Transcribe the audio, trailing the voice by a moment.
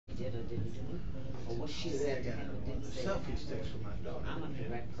didn't do it, or what she said to him and didn't say. Selfie sticks for my daughter. I'm a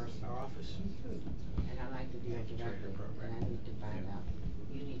direct person. Our office. And I like to deal directly, and I need to find out.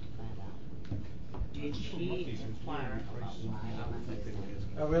 You need to find out. Did she inquire about why I'm on this thing?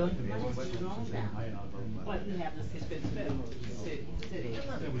 Oh, really? Money's too long now. But you have this expensive city. You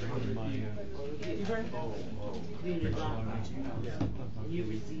heard? You log on. And you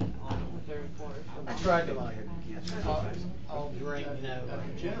receive all the third quarter. I tried to like it. I'll drink,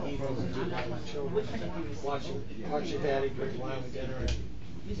 you know, evenings with my children, watching Daddy drink wine with dinner.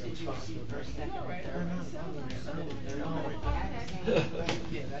 You said you received first, second, and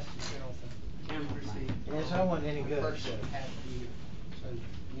Yeah, that's the Yes, I wasn't any good. First has the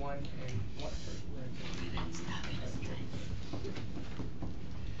one and what first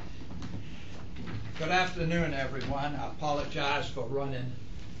Good afternoon, everyone. I apologize for running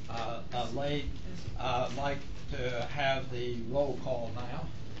late. I'd like to have the roll call now.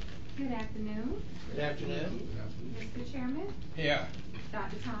 Good afternoon. Good afternoon. Mr. Chairman. Here.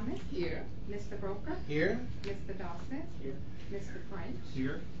 Dr. Thomas. Here. Mr. Broker. Here. Mr. Dawson. Here. Mr. French.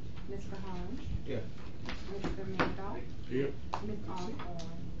 Here. Mr. Holmes. Here. Mr. Mandel. Here. Ms.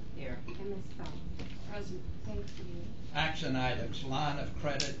 Osborne. here. And Ms. Stone. Present. Thank you. Action items, line of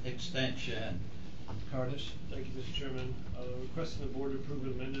credit extension. Curtis? Thank you, Mr. Chairman. Requesting the board to approve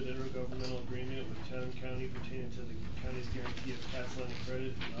an amended intergovernmental agreement with Chatham County pertaining to the county's guarantee of CAT's line of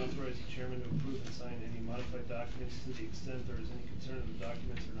credit, and authorize the chairman to approve and sign any modified documents to the extent there is any concern that the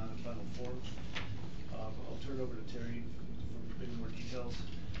documents are not in final form. I'll turn it over to Terry for any more details.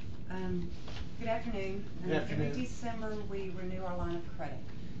 Good afternoon. Good afternoon. Every December we renew our line of credit.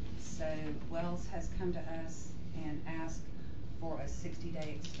 So Wells has come to us and asked for a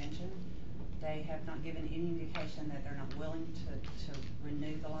 60-day extension. They have not given any indication that they're not willing to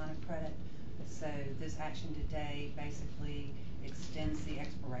renew the line of credit. So this action today basically extends the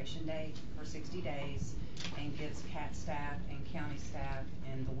expiration date for 60 days and gives CAT staff and county staff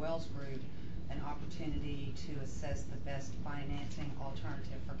and the Wells group an opportunity to assess the best financing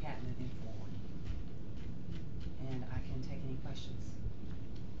alternative for CAT moving forward. And I can take any questions.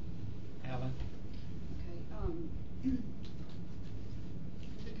 Ellen? Okay,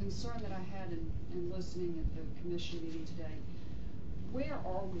 the concern that I had in listening at the commission meeting today, where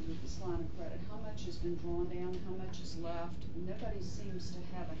are we with this line of credit? How much has been drawn down? How much is left? Nobody seems to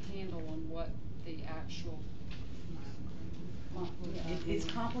have a handle on what the actual It's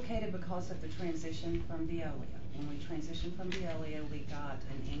complicated because of the transition from Veolia. When we transitioned from Veolia, we got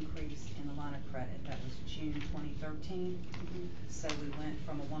an increase in the line of credit. That was June 2013. So we went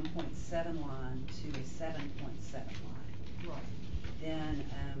from a 1.7 line to a 7.7 line. Right. Then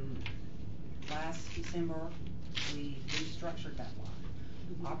last December, we restructured that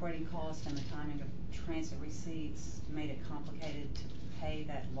line. Operating costs and the timing of transit receipts made it complicated to pay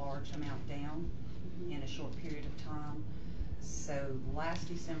that large amount down in a short period of time. So last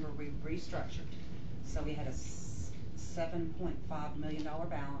December we restructured. So we had a $7.5 million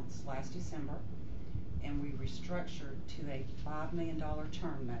balance last December, and we restructured to a $5 million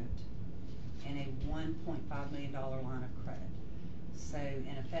term note and a $1.5 million line of credit. So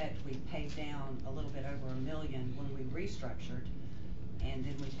in effect, we paid down a little bit over $1 million when we restructured, and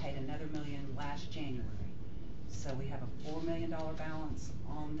then we paid another $1 million last January. So we have a $4 million balance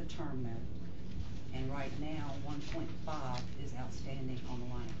on the term note. And right now, 1.5 is outstanding on the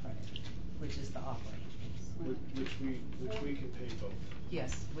line of credit, which is the operating piece. Which we can pay both.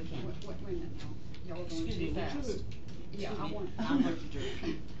 Yes, we can. Wait a minute now. Y'all are going too fast. Yeah, I want. How much did you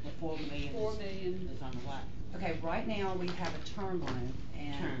repeat? The $4 million. $4 million is on the what? Okay, right now we have a term loan,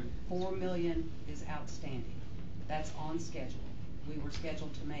 and $4 million is outstanding. That's on schedule. We were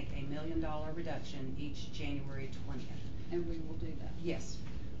scheduled to make a $1 million reduction each January 20th. And we will do that. Yes.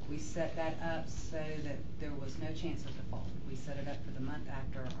 We set that up so that there was no chance of default. We set it up for the month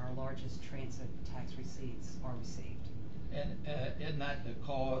after our largest transit tax receipts are received. And isn't that the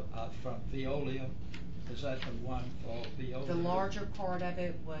call from Veolia? Is that the one for Veolia? The larger part of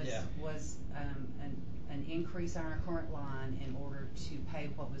it was an increase on our current line in order to pay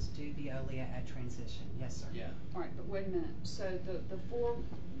what was due Veolia at transition. Yes, sir. Yeah. All right, but wait a minute. So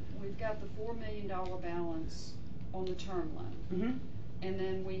we've got the $4 million balance on the term loan. And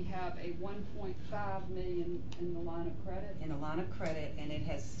then we have a 1.5 million in the line of credit? In the line of credit, and it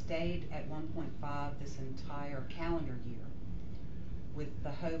has stayed at 1.5 this entire calendar year with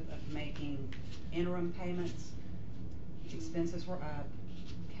the hope of making interim payments. Expenses were up,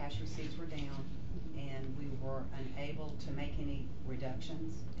 cash receipts were down, and we were unable to make any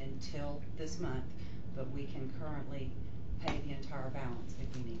reductions until this month, but we can currently pay the entire balance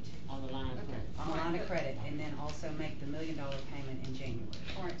if we need to. On the line of credit. On a line of credit, and then also make the $1 million payment in January.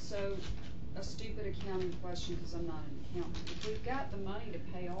 Alright, so a stupid accounting question, because I'm not an accountant. If we've got the money to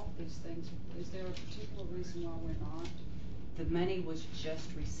pay off these things, is there a particular reason why we're not? The money was just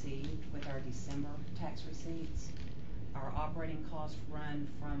received with our December tax receipts. Our operating costs run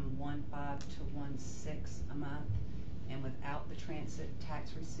from 1.5 to 1.6 a month, and without the transit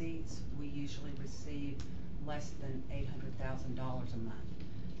tax receipts, we usually receive less than $800,000 a month.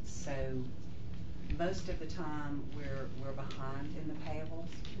 So most of the time we're behind in the payables,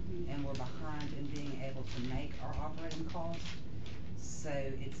 and we're behind in being able to make our operating costs. So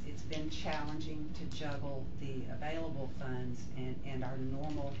it's been challenging to juggle the available funds and our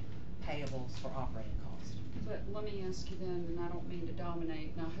normal payables for operating costs. But let me ask you then, and I don't mean to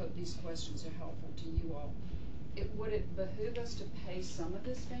dominate, and I hope these questions are helpful to you all. Would it behoove us to pay some of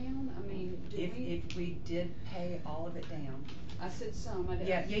this down? I mean, If we did pay all of it down. I said some.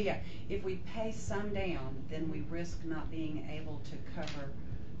 Yeah. If we pay some down, then we risk not being able to cover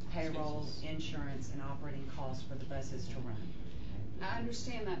payroll, insurance, and operating costs for the buses to run. I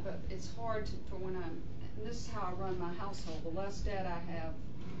understand that, but it's hard for when and this is how I run my household. The less debt I have,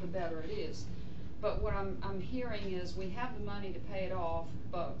 the better it is. But what I'm hearing is we have the money to pay it off,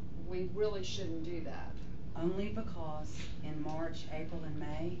 but we really shouldn't do that. Only because in March, April, and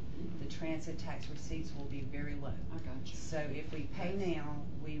May, the transit tax receipts will be very low. I got you. So if we pay now,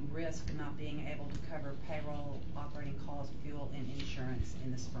 we risk not being able to cover payroll, operating costs, fuel, and insurance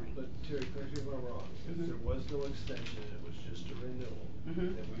in the spring. But Terry, correct me if I'm wrong, if there was no extension, it was just a renewal,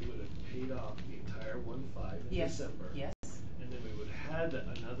 then we would have paid off the entire 1.5 in December. Yes. And then we would have had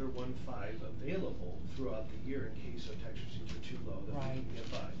another 1.5 available throughout the year in case our tax receipts are too low that we can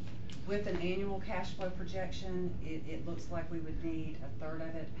get by. With an annual cash flow projection, it looks like we would need a third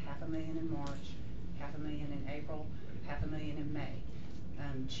of it, $500,000 in March, $500,000 in April, $500,000 in May.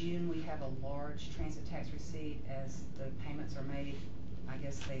 June, we have a large transit tax receipt as the payments are made. I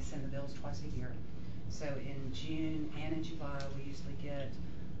guess they send the bills twice a year. So in June and in July, we usually get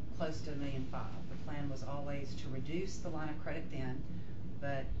close to $1.5 million. The plan was always to reduce the line of credit then,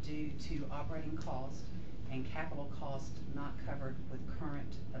 but due to operating costs and capital costs not covered with current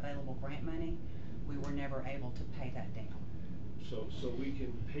available grant money, we were never able to pay that down. So we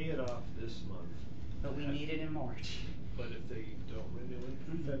can pay it off this month. But we need it in March. But if they don't renew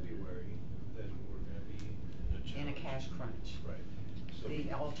in February, then we're gonna be in a challenge. In a cash crunch. Right. So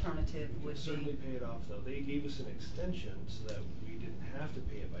The alternative we would can certainly be. pay it off though. They gave us an extension so that we didn't have to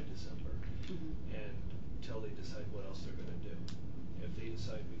pay it by December and until they decide what else they're gonna do. If they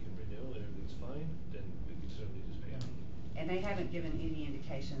decide we can renew and everything's fine, then we can certainly just pay it off. And they haven't given any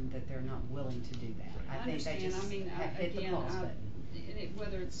indication that they're not willing to do that. Right. I think they just have hit the pause button.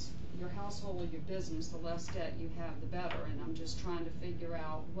 Whether it's your household or your business, the less debt you have, the better. And I'm just trying to figure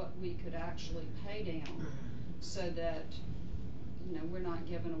out what we could actually pay down so that, we're not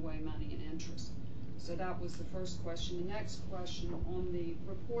giving away money in interest. So that was the first question. The next question on the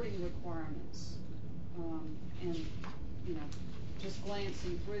reporting requirements, and, just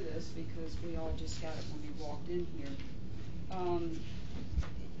glancing through this because we all just got it when we walked in here.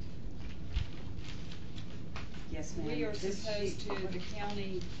 Yes, ma'am. We are supposed to, the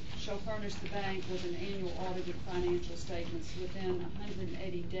county shall furnish the bank with an annual audited financial statements within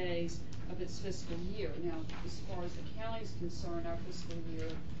 180 days of its fiscal year. Now, as far as the county's concerned, our fiscal year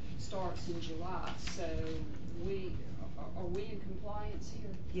starts in July, so are we in compliance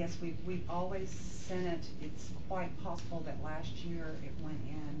here? Yes, we've always sent it. It's quite possible that last year it went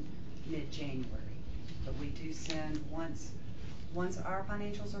in mid-January, but we do send once our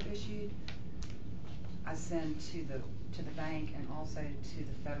financials are issued, I send to the bank and also to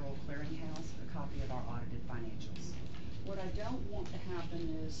the Federal Clearinghouse a copy of our audited financials. What I don't want to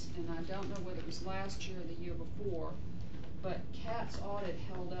happen is, and I don't know whether it was last year or the year before, but CAT's audit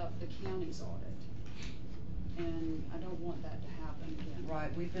held up the county's audit. And I don't want that to happen again.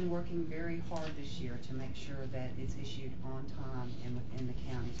 Right, we've been working very hard this year to make sure that it's issued on time and within the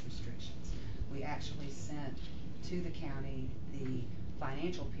county's restrictions. We actually sent to the county the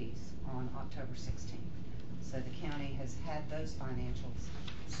financial piece on October 16th. So the county has had those financials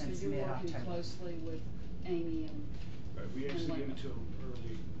since mid-October. So you're working closely with Amy and Right, we actually gave it to them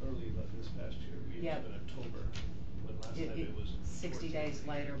early this past year. We gave it in October, when last time it was 60 days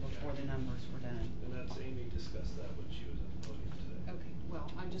later before the numbers were done. And that's, Amy discussed that when she was at the podium today. Okay,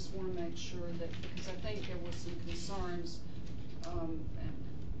 well, I just wanna make sure that, because I think there were some concerns, and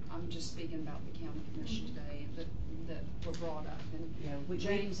I'm just speaking about the county commission today, that were brought up, and We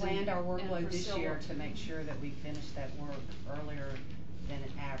James planned our and workload this year Priscilla. to make sure that we finished that work earlier than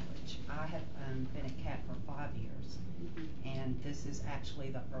an average. I have been at CAT for 5 years, and this is actually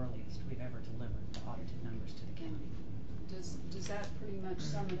the earliest we've ever delivered the audited numbers to the county. Does that pretty much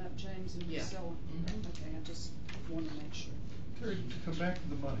sum it up, James and Yeah. Priscilla? Okay, I just want to make sure. Terry, to come back to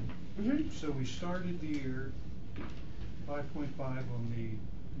the money. So we started the year 5.5 on the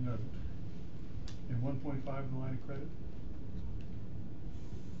note and 1.5 in the line of credit?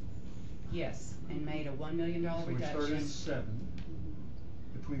 Yes, and made a $1 million reduction. So we started at 7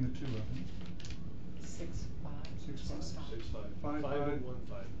 between the two of them. 6.5. 6.5. 5 and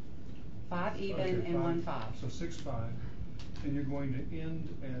 1.5. 5 even Okay, and 1.5. So 6.5, and you're going to end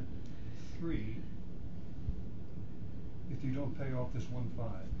at 3 if you don't pay off this 1.5.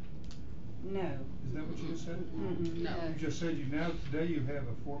 No. Is that what you just said? No. You just said today you have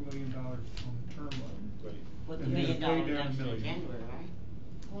a $4 million on the term loan. Right. With the And $1 you're million gonna pay down reduction $1 in million. January, right?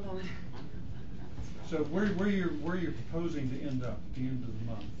 Hold on. So where you're proposing to end up at the end of the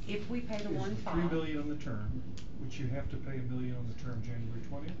month? If we pay the is 1.5. $3 million on the term, which you have to pay $1 million on the term January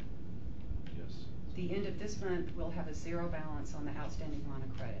 20th? Yes. The end of this month, we'll have a 0 balance on the outstanding line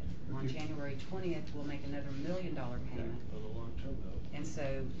of credit. On Okay. January 20th, we'll make another $1 million payment. On the long term though. And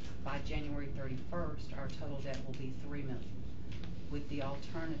so by January 31st, our total debt will be $3 million, with the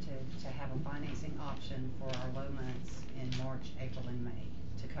alternative to have a financing option for our low months in March, April, and May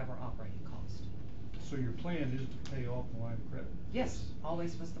to cover operating costs. So your plan is to pay off the line of credit? Yes,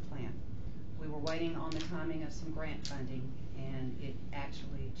 always was the plan. We were waiting on the timing of some grant funding, and it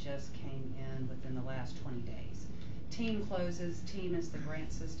actually just came in within the last 20 days. Team closes. Team is the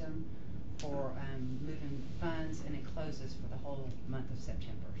grant system for moving funds, and it closes for the whole month of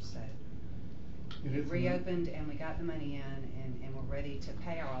September. So And we it's reopened, and we got the money in, and we're ready to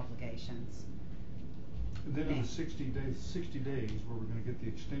pay our obligations. And then in Now. the 60 days where we're gonna get the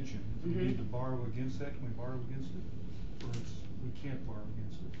extension, if we need to borrow against that, can we borrow against it? Or we can't borrow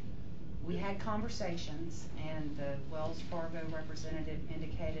against it? We had conversations, and the Wells Fargo representative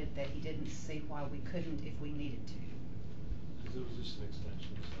indicated that he didn't see why we couldn't if we needed to. Because it was just an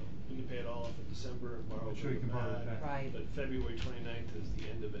extension, so we can pay it all off in December and borrow Sure, you from can borrow it that. back. Right. But February 29th is the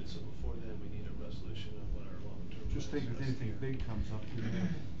end of it, so before then we need a resolution of what our long-term. Just think if anything big comes up, we have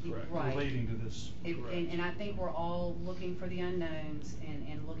Correct. Right. relating to this. And I think we're all looking for the unknowns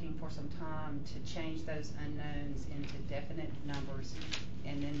and looking for some time to change those unknowns into definite numbers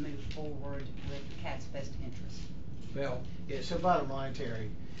and then move forward with CAT's best interest. Bill? Yeah, so bottom line,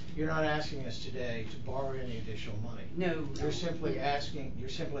 Terry, you're not asking us today to borrow any additional money. No. You're simply asking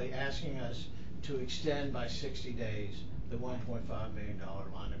us to extend by 60 days the $1.5 million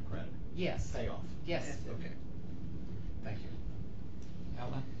line of credit. Yes. Payoff. Yes. Okay. Thank you.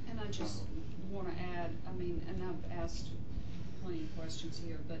 Ellen? And I just want to add, I mean, and I've asked plenty of questions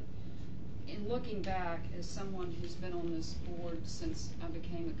here, but in looking back, as someone who's been on this board since I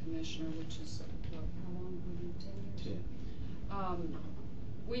became a commissioner, which is, what, how long, 10 years? 10.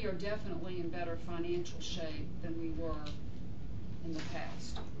 We are definitely in better financial shape than we were in the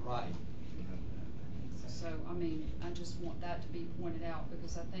past. Right. So, I mean, I just want that to be pointed out,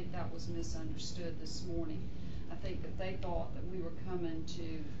 because I think that was misunderstood this morning. I think that they thought that we were coming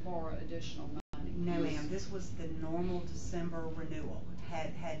to borrow additional money. No, ma'am, this was the normal December renewal.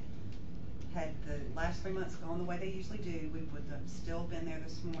 Had the last 3 months gone the way they usually do, we would have still been there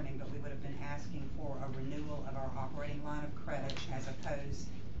this morning, but we would have been asking for a renewal of our operating line of credit as opposed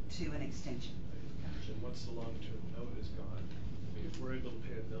to an extension. And once the long-term note is gone, I mean, if we're able to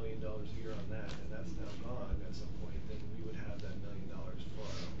pay $1 million a year on that, and that's now gone at some point, then we would have that $1 million for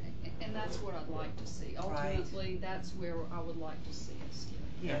our own. And that's what I'd like to see. Right. Ultimately, that's where I would like to see us get.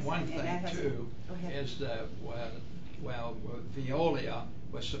 Yes, And one and thing that has- too Go ahead. is that Veolia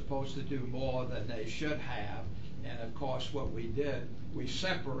was supposed to do more than they should have, and of course what we did, we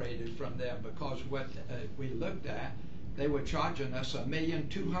separated from them because what we looked at, they were charging us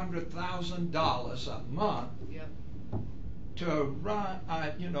 $1,200,000 a month Yep. to run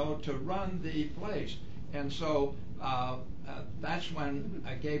the place. And so that's when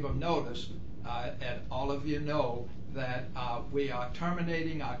I gave them notice, and all of you know that we are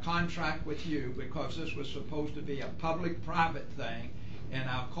terminating our contract with you because this was supposed to be a public-private thing, and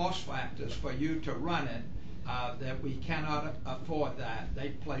our cost factors for you to run it, that we cannot afford that. They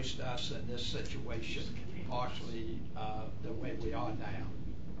placed us in this situation partially the way we are now.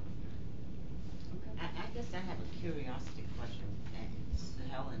 I guess I have a curiosity question. So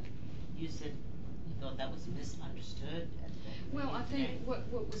Helen, you said you thought that was misunderstood? Well, I think what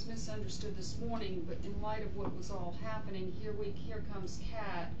was misunderstood this morning, but in light of what was all happening, here comes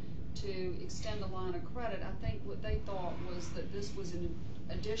CAT to extend the line of credit. I think what they thought was that this was an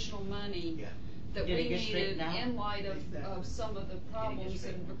additional money that Did we it get needed straightened out? in light of some of the problems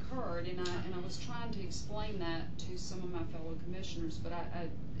that have occurred, and I was trying to explain that to some of my fellow commissioners, but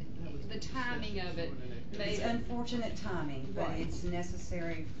the timing of it made It's it. unfortunate timing, but Right. it's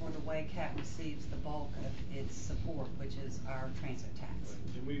necessary for the way CAT receives the bulk of its support, which is our transit tax.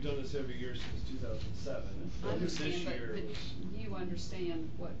 And we've done this every year since 2007. I This understand, year but was. you understand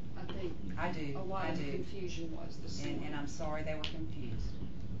what I think I do, a lot I of the do. confusion was this morning. And I'm sorry they were confused.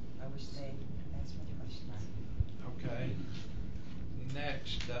 I wish they asked for the first time. Okay.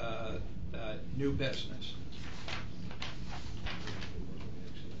 Next, new business.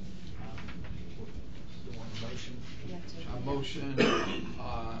 A motion,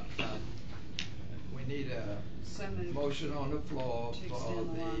 we need a So moved. motion on the floor To for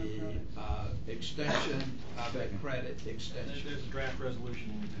extend the line of the extension of the credit extension. There's a draft resolution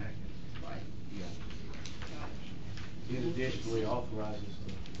in your packet. Right. Yeah. Got It additionally authorizes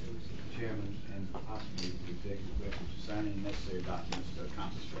the chairman and possibly the executive director to sign any necessary documents to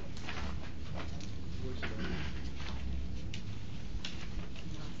accomplish that.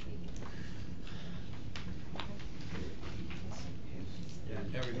 Yeah,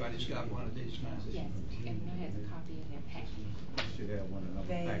 everybody's got one of these now? Yes, everyone has a copy in their packet. Should have one another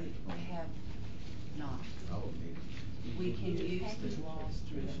They package. have not. Oh, maybe. We can use the laws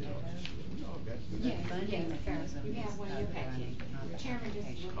through the Oh, that's good. Yes, funding yes, mechanism you is have one in your packet. running, not The the chairman just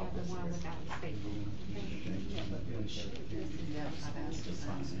application. will have the one without the statement. Yeah, I've asked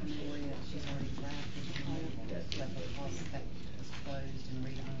Gloria, she's already drafted, but because that is closed and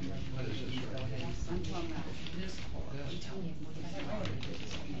read only, What is this? go ahead and I'm talking about this part. Yes.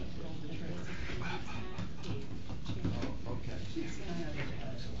 Oh, okay.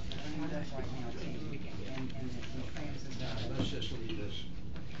 Right now, too, and the trans is done. Let's just read this.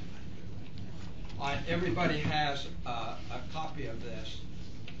 All right, everybody has a copy of this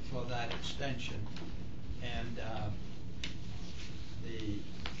for that extension, and the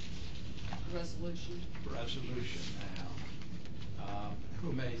Resolution. resolution now.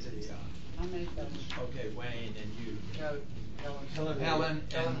 Who made the, I made those. okay, Wayne and you. No, Helen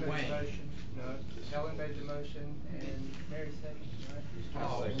and made the Wayne. motion. No, Helen made the motion and Mary seconded, right?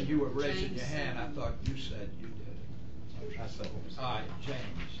 Oh, when you were raising your hand, I thought you said you did it. I second. All right,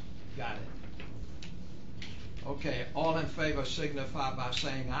 James, got it. Okay, all in favor signify by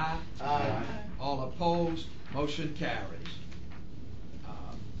saying aye. Aye. All opposed, motion carries.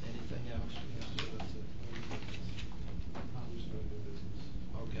 Anything else?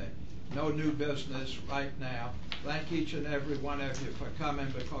 Okay, no new business right now. Thank each and every one of you for coming,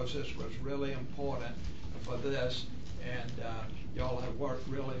 because this was really important for this, and y'all have worked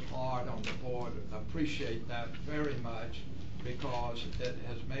really hard on the board. Appreciate that very much, because it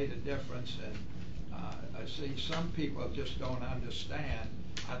has made a difference, and I see some people just don't understand.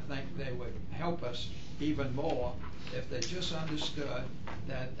 I think they would help us even more if they just understood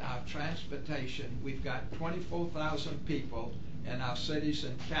that our transportation, we've got 24,000 people in our cities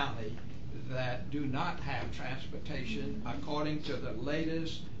and county that do not have transportation according to the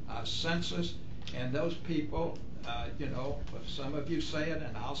latest census, and those people, some of you say it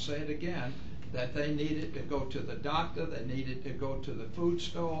and I'll say it again, that they needed to go to the doctor, they needed to go to the food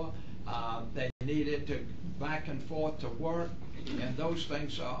store, they needed to back and forth to work, and those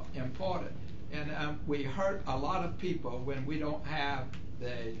things are important. And we hurt a lot of people when we don't have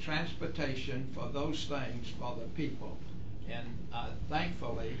the transportation for those things for the people. And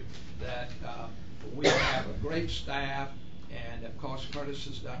thankfully that we have a great staff, and of course Curtis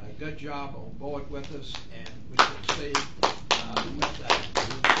has done a good job on board with us, and we can see with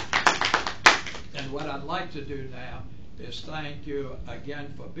that. And what I'd like to do now is thank you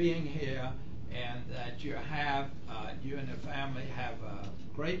again for being here, and that you and the family have a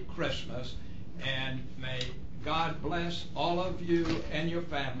great Christmas, and may God bless all of you and your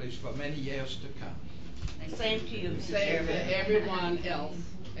families for many years to come. Same to you. Same to everyone else,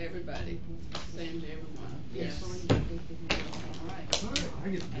 everybody, same to everyone, yes.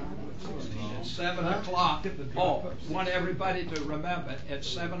 At 7 o'clock, want everybody to remember, at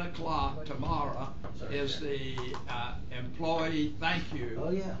 7 o'clock tomorrow is the employee thank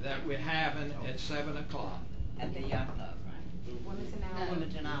you that we're having at 7 o'clock. At the yacht club, right?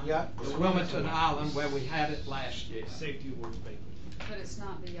 Wilmington Island. Yeah. Wilmington Island, where we had it last year. Safety awards banquet. But it's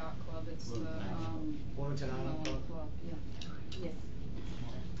not the yacht club, it's the, Wilmington Island Club. yeah. Yes.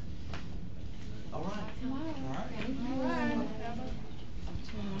 All right. All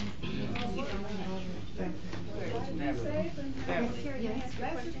right. Sherry, can I ask you a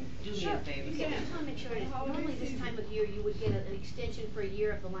question? Do me a favor. Okay, I just wanna make sure, normally this time of year, you would get an extension for a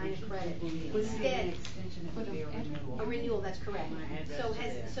year of the line of credit. Instead, An extension, it would be a renewal. a renewal, that's correct.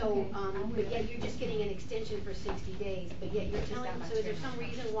 But yet you're just getting an extension for 60 days, but yet you're telling, so is there some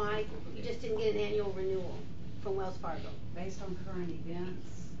reason why you just didn't get an annual renewal from Wells Fargo? Based on current events.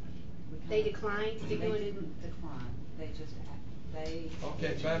 They declined to do They it? didn't decline, they just, they.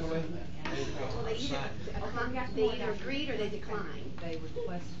 Okay, Beverly, there you go. Well, they either agreed or they declined. They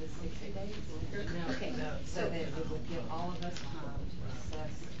requested a 60-day extension. Okay. So that it would give all of us time to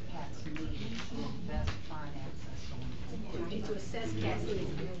assess Pat's needs and best find access going forward. Okay, to assess Cat's needs.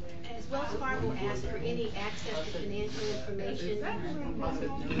 Has Wells Fargo asked for any access to financial information?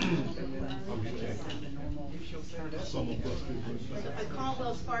 So if I call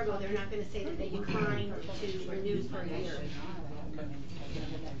Wells Fargo, they're not gonna say that they declined to renew for a year.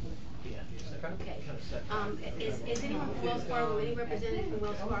 Okay. Is anyone from Wells Fargo, any representative from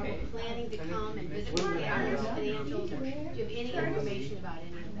Wells Fargo planning to come and visit with the financials, or do you have any information about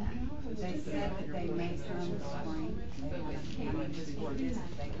any of that? They said that they may come this spring, they haven't come this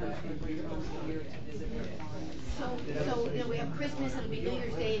visit, they come every year to visit their clients. So, we have Christmas and we New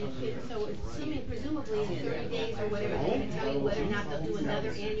Year's Day, and so assuming presumably in 30 days or whatever, they're gonna tell you whether or not they'll do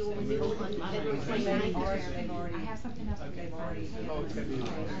another annual renewal on February 29th. I have something else. They've already given us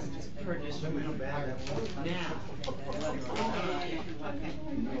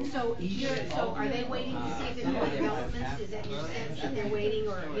So are they waiting to see if there's more developments? Is that your sense that they're waiting,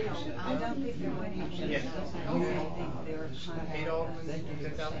 or, I don't think they're waiting for this. I think they're kind of. Eight aldermen,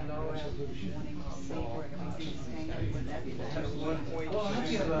 $10,000. Wanting to see where everything's standing. That's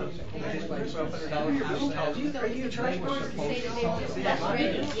 $1.2. Are you trying to say that they're just not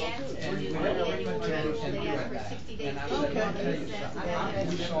ready yet to do an annual renewal? They asked for a 60-day extension.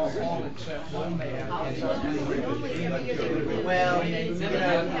 We saw all except one man. Normally every year they renew. Well,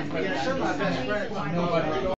 some of my best friends. Nobody